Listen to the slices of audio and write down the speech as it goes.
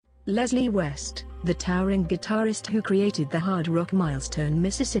Leslie West, the towering guitarist who created the hard rock milestone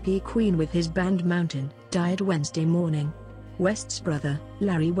Mississippi Queen with his band Mountain, died Wednesday morning. West's brother,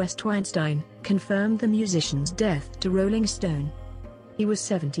 Larry West Weinstein, confirmed the musician's death to Rolling Stone. He was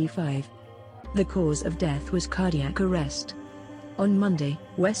 75. The cause of death was cardiac arrest. On Monday,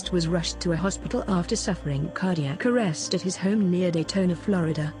 West was rushed to a hospital after suffering cardiac arrest at his home near Daytona,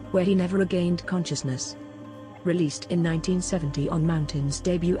 Florida, where he never regained consciousness. Released in 1970 on Mountain's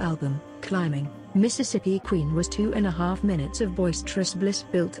debut album, Climbing, Mississippi Queen was 2.5 minutes of boisterous bliss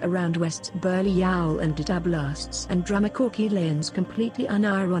built around West's burly yowl and guitar blasts and drummer Corky Lane's completely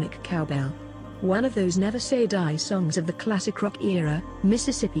unironic cowbell. One of those never say die songs of the classic rock era,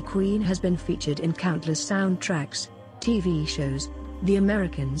 Mississippi Queen has been featured in countless soundtracks, TV shows, The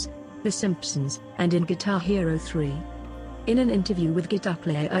Americans, The Simpsons, and in Guitar Hero 3. In an interview with Guitar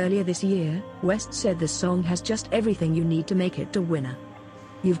Player earlier this year, West said the song has just everything you need to make it a winner.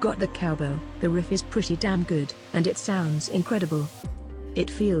 You've got the cowbell, the riff is pretty damn good, and it sounds incredible. It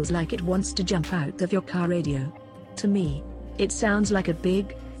feels like it wants to jump out of your car radio. To me, it sounds like a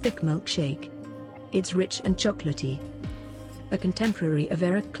big, thick milkshake. It's rich and chocolatey. A contemporary of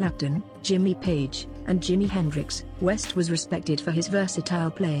Eric Clapton, Jimmy Page, and Jimi Hendrix, West was respected for his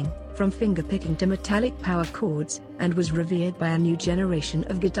versatile playing, from fingerpicking to metallic power chords, and was revered by a new generation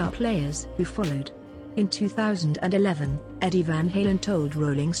of guitar players who followed. In 2011, Eddie Van Halen told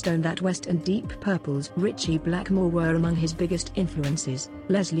Rolling Stone that West and Deep Purple's Ritchie Blackmore were among his biggest influences.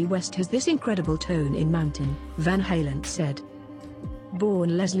 Leslie West has this incredible tone in Mountain, Van Halen said.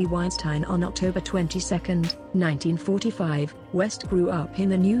 Born Leslie Weinstein on October 22, 1945, West grew up in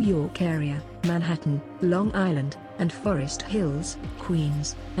the New York area, Manhattan, Long Island, and Forest Hills,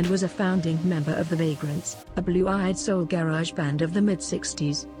 Queens, and was a founding member of The Vagrants, a blue-eyed soul garage band of the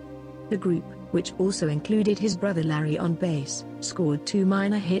mid-60s. The group, which also included his brother Larry on bass, scored 2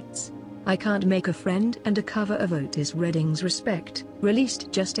 minor hits, I Can't Make a Friend and a cover of Otis Redding's Respect,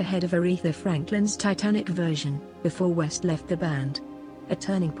 released just ahead of Aretha Franklin's Titanic version, before West left the band. A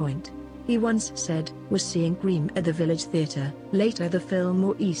turning point, he once said, was seeing Cream at the Village Theatre, later the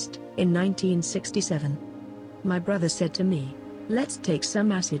Fillmore East, in 1967. My brother said to me, "Let's take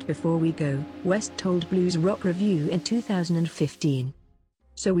some acid before we go," West told Blues Rock Review in 2015.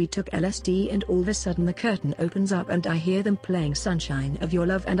 So we took LSD and all of a sudden the curtain opens up and I hear them playing Sunshine of Your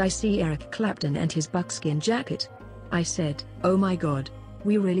Love and I see Eric Clapton and his buckskin jacket. I said, "Oh my God,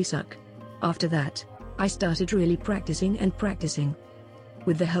 we really suck." After that, I started really practicing and practicing.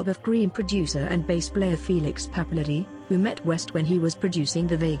 With the help of Cream producer and bass player Felix Pappalardi, who met West when he was producing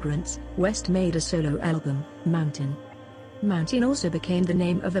The Vagrants, West made a solo album, Mountain. Mountain also became the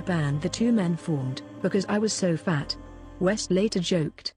name of the band the two men formed, because I was so fat. West later joked,